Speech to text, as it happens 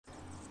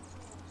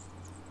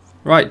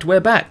Right, we're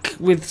back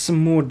with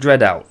some more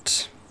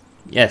DreadOut.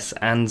 Yes,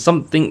 and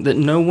something that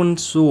no one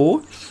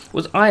saw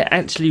was I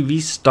actually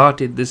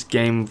restarted this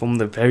game from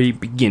the very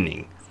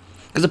beginning.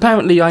 Because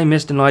apparently I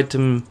missed an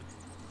item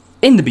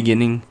in the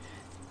beginning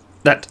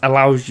that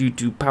allows you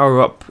to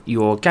power up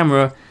your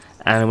camera,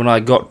 and when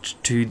I got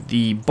to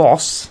the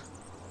boss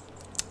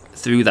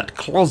through that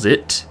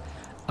closet,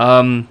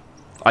 I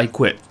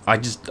quit. I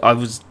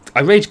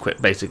rage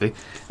quit basically,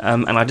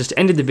 and I just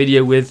ended the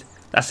video with,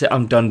 "That's it,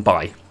 I'm done,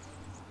 bye."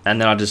 And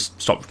then I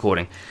just stopped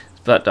recording.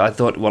 But I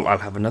thought, well, I'll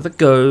have another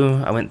go.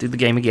 I went through the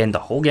game again, the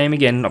whole game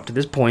again, up to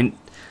this point,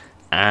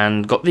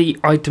 and got the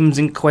items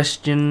in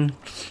question.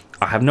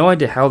 I have no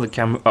idea how the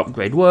camera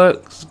upgrade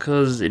works,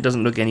 because it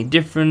doesn't look any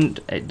different,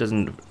 it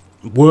doesn't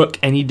work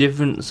any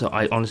different, so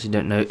I honestly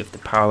don't know if the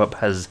power-up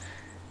has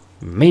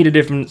made a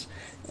difference.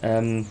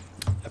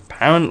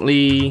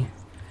 Apparently,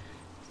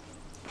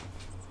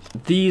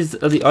 these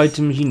are the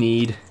items you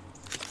need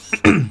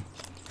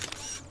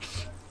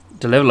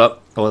to level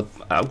up or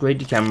upgrade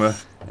your camera.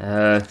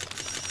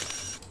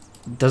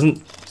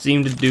 Doesn't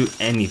seem to do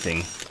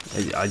anything.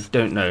 I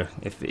don't know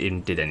if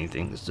it did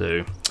anything,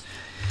 so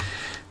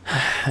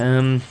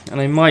and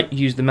I might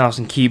use the mouse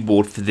and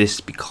keyboard for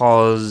this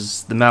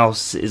because the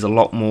mouse is a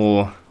lot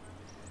more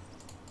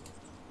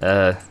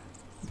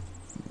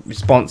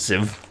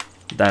responsive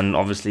than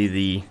obviously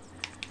the,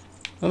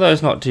 although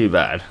it's not too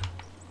bad.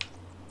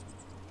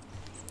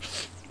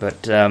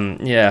 But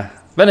yeah.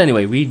 But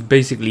anyway, we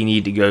basically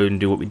need to go and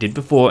do what we did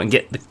before and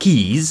get the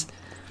keys.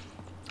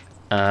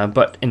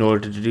 But in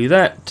order to do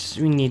that,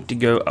 we need to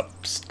go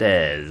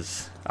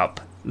upstairs.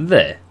 Up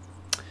there.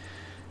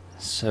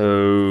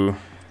 So,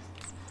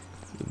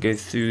 we'll go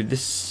through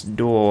this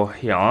door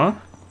here.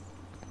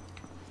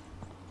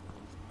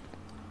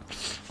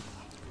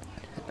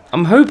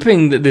 I'm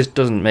hoping that this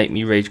doesn't make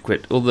me rage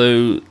quit,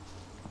 although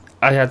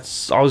I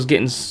was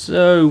getting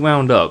so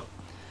wound up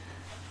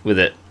with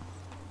it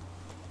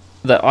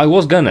that I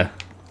was gonna.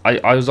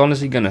 I was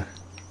honestly gonna.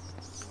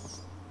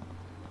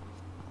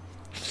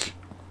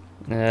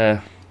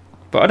 But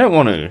I don't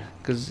want to,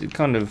 because it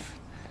kind of...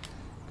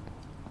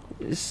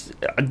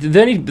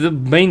 the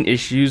main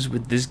issues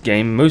with this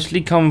game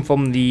mostly come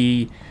from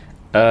the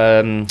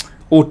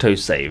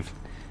autosave.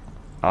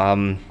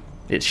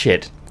 It's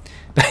shit.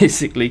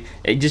 Basically,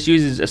 it just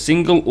uses a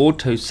single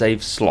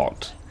autosave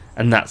slot,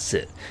 and that's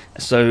it.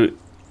 So,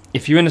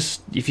 if you're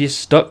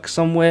stuck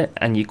somewhere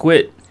and you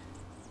quit,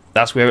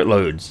 that's where it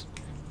loads.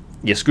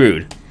 You're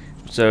screwed.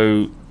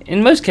 So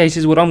in most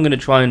cases, what I'm going to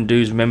try and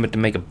do is remember to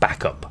make a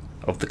backup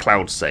of the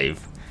cloud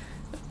save,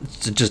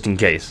 just in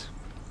case.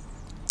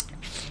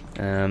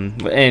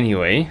 But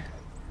anyway,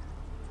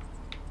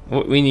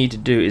 what we need to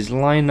do is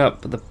line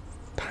up the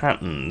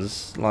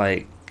patterns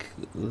like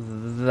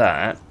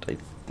that, I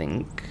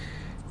think.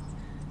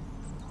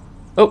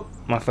 Oh,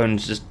 my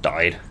phone's just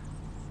died.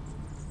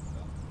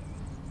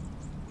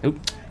 Oop.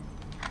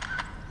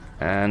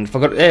 And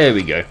forgot. There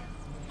we go.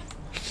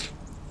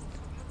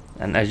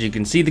 And as you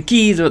can see, the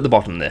keys are at the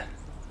bottom there.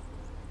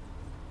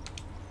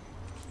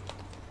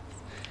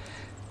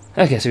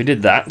 Okay, so we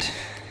did that.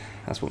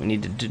 That's what we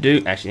needed to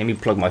do. Actually, let me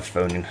plug my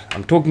phone in.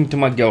 I'm talking to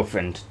my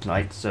girlfriend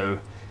tonight, so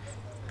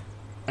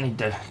I need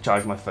to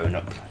charge my phone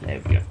up. There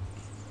we go.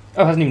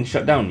 Oh, it hasn't even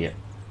shut down yet.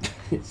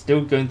 It's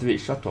still going through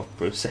its shut-off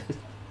process.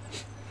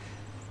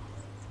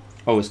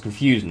 Oh, it's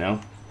confused now.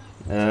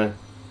 Oh,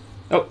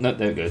 no,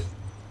 there it goes.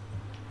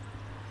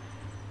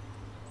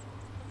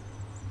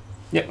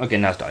 Yep, okay,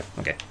 now it's died.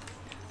 Okay.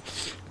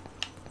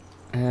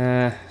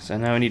 So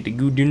now I need to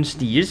go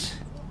downstairs.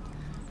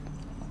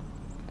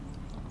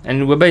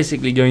 And we're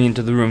basically going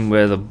into the room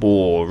where the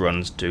boar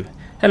runs to.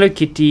 Hello,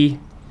 kitty.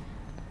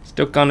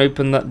 Still can't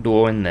open that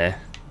door in there.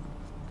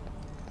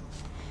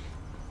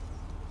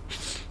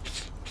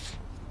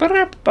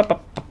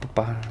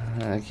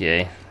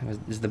 Okay,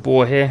 is the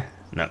boar here?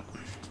 No.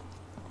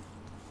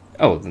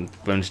 Oh, the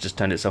phone's just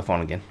turned itself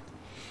on again.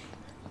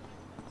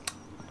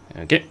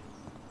 Okay.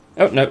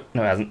 Oh, no,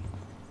 no it hasn't.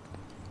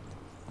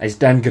 I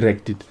stand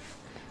corrected.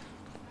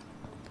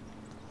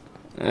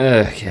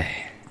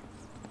 Okay.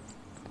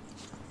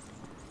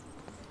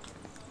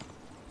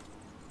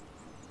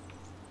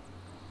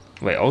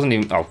 Wait, I wasn't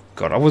even... Oh,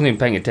 God, I wasn't even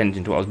paying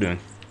attention to what I was doing.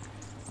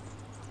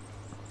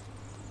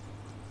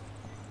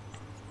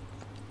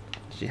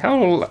 See,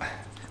 how...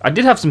 I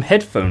did have some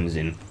headphones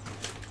in,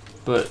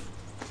 but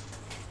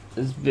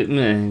it's a bit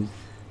meh.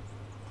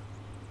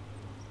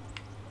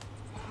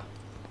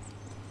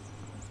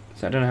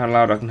 So I don't know how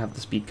loud I can have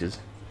the speakers.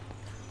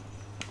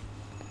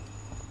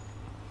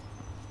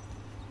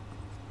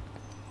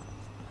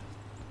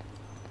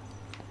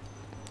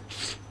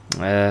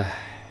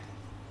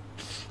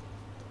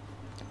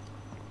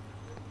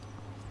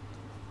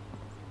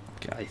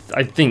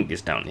 I think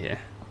it's down here.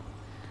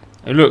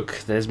 Oh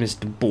look, there's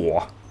Mr.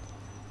 Boar.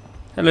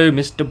 Hello,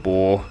 Mr.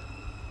 Boar.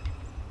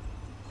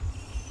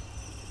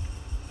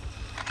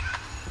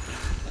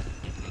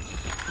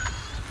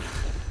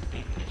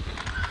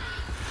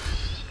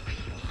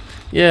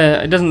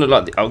 Yeah, it doesn't look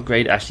like the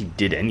upgrade actually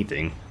did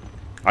anything.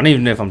 I don't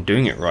even know if I'm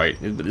doing it right,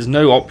 but there's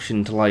no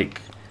option to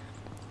like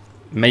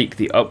make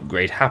the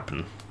upgrade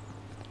happen.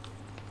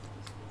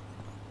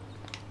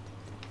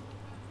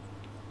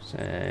 So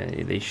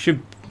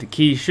the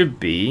key should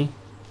be.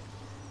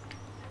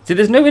 See,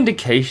 there's no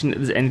indication that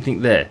there's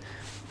anything there.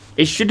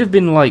 It should have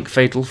been like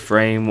Fatal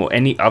Frame or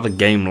any other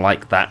game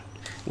like that,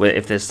 where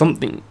if there's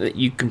something that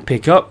you can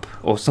pick up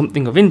or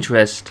something of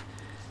interest,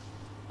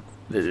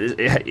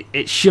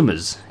 it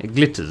shimmers, it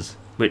glitters,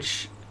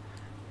 which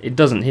it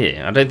doesn't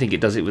here. I don't think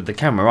it does it with the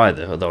camera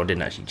either, although I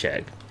didn't actually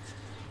check.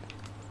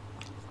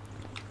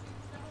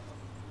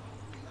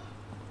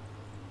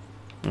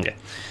 Okay.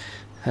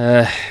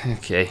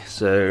 Okay,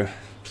 so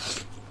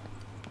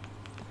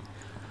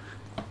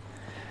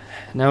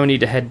now we need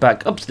to head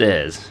back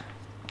upstairs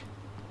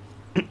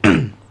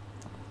to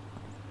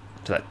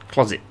that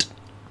closet,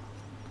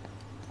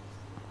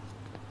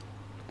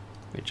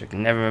 which I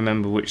can never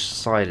remember which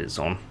side it's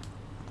on.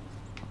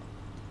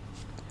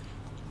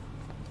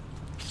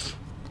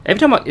 Every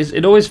time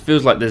it always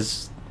feels like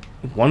there's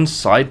one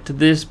side to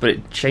this, but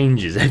it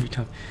changes every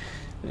time.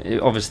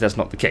 Obviously that's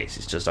not the case.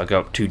 It's just I go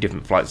up 2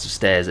 different flights of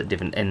stairs at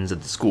different ends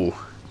of the school.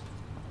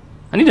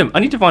 I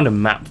need to find a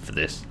map for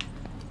this.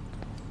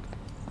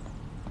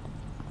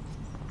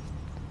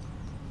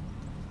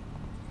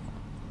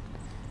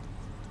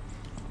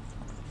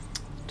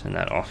 Turn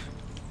that off.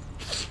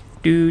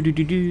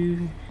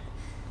 Do.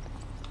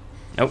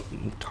 Nope,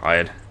 I'm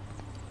tired.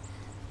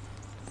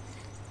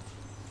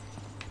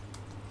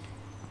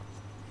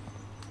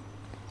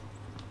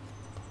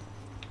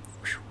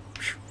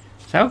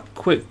 So how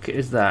quick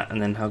is that,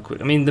 and then how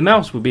quick? I mean, the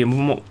mouse would be a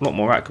lot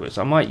more accurate,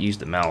 so I might use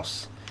the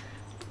mouse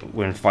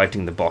when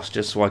fighting the boss,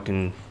 just so I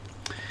can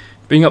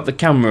bring up the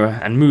camera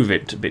and move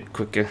it a bit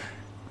quicker.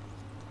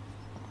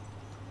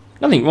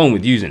 Nothing wrong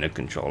with using a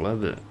controller,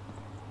 but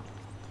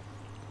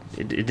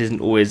it isn't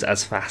always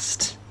as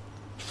fast.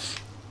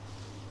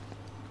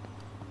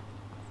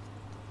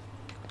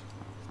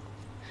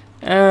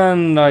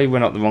 And I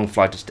went up the wrong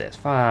flight of stairs.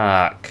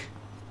 Fuck.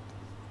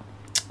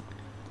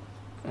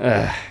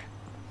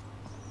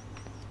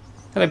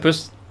 Hello,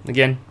 Puss.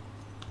 Again.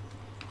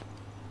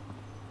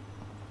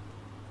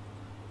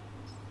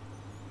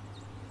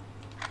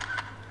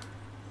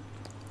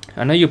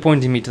 I know you're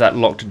pointing me to that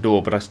locked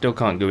door, but I still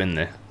can't go in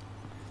there.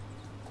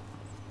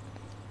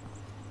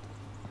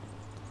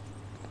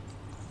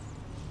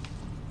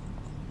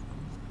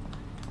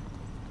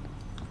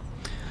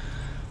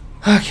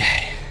 Okay.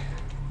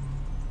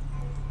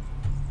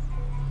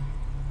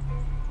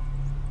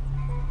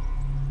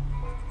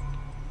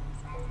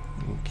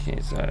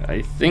 Okay, so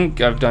I think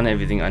I've done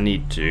everything I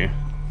need to.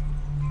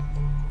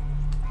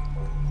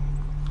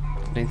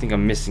 I don't think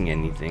I'm missing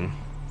anything.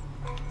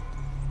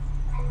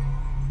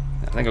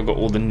 I think I've got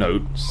all the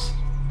notes.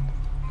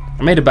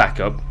 I made a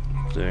backup,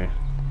 so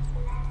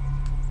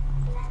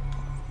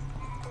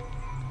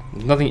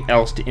there's nothing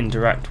else to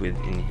interact with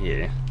in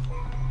here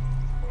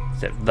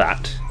except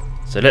that.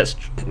 So let's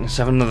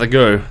have another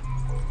go.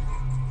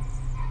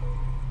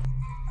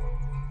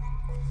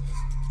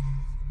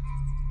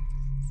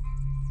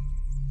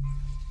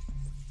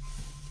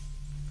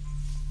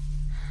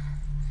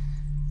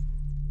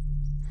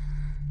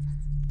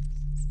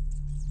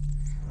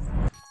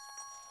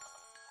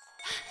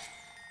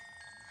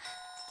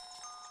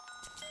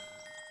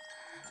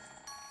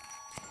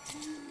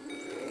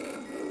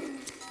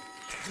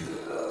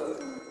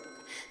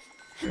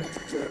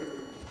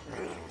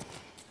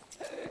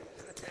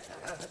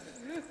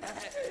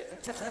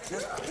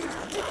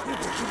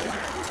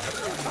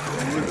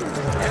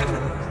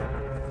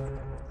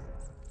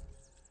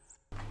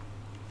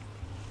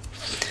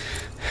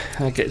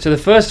 Okay, so the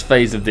first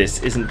phase of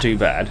this isn't too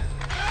bad.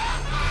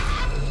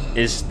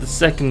 It's the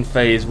second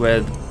phase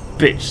where the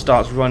bitch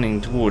starts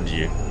running towards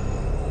you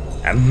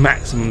at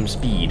maximum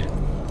speed.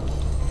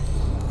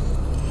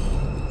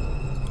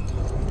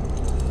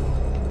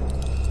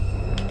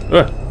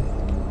 Ugh.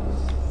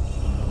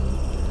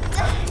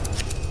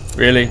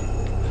 Really?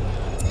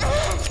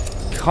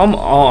 Come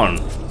on.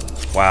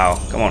 Wow,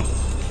 come on.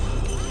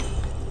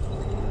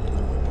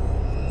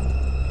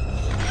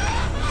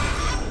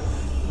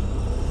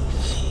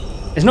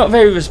 It's not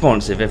very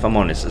responsive, if I'm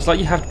honest. It's like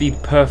you have to be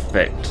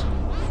perfect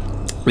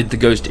with the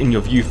ghost in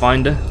your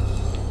viewfinder.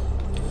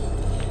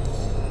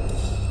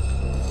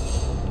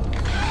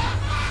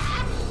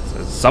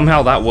 So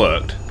somehow that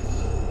worked.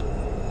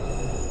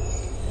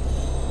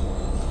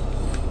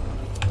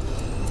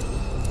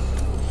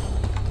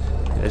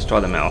 Let's try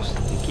the mouse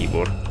and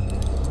keyboard.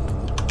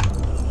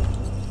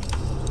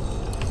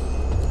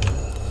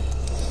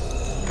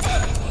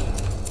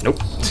 Nope.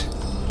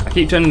 I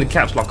keep turning the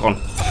caps lock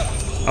on.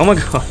 Oh my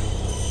god.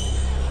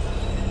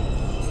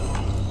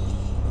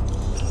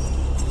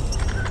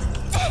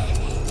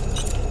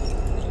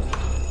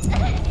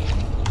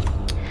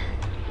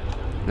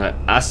 No,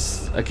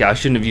 that's okay. I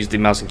shouldn't have used the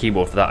mouse and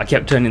keyboard for that. I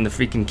kept turning the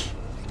freaking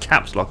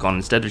caps lock on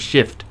instead of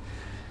shift.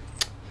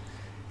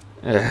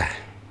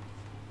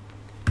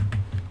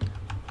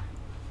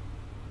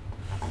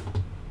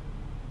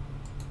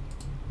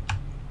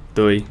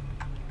 Doi.